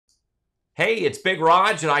Hey, it's Big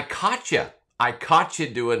Raj, and I caught you. I caught you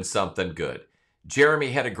doing something good.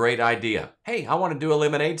 Jeremy had a great idea. Hey, I want to do a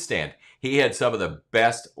lemonade stand. He had some of the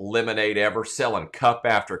best lemonade ever, selling cup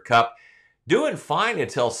after cup, doing fine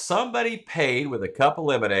until somebody paid with a cup of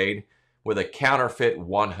lemonade with a counterfeit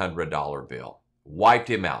 $100 bill. Wiped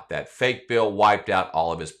him out. That fake bill wiped out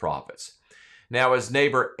all of his profits. Now, his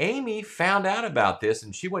neighbor Amy found out about this,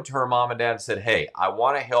 and she went to her mom and dad and said, Hey, I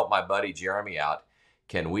want to help my buddy Jeremy out.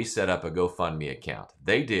 Can we set up a GoFundMe account?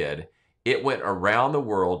 They did. It went around the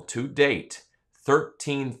world to date.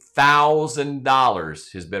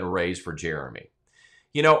 $13,000 has been raised for Jeremy.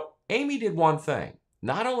 You know, Amy did one thing.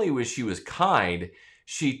 Not only was she kind,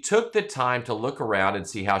 she took the time to look around and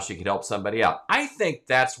see how she could help somebody out. I think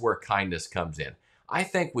that's where kindness comes in. I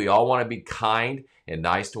think we all want to be kind and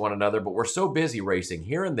nice to one another, but we're so busy racing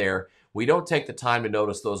here and there, we don't take the time to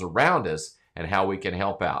notice those around us and how we can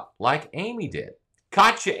help out, like Amy did.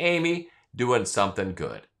 Caught you, Amy, doing something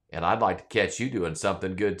good. And I'd like to catch you doing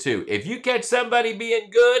something good too. If you catch somebody being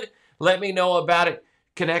good, let me know about it.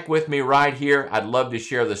 Connect with me right here. I'd love to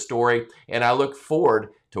share the story. And I look forward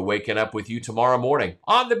to waking up with you tomorrow morning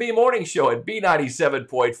on the B Morning Show at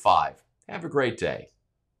B97.5. Have a great day.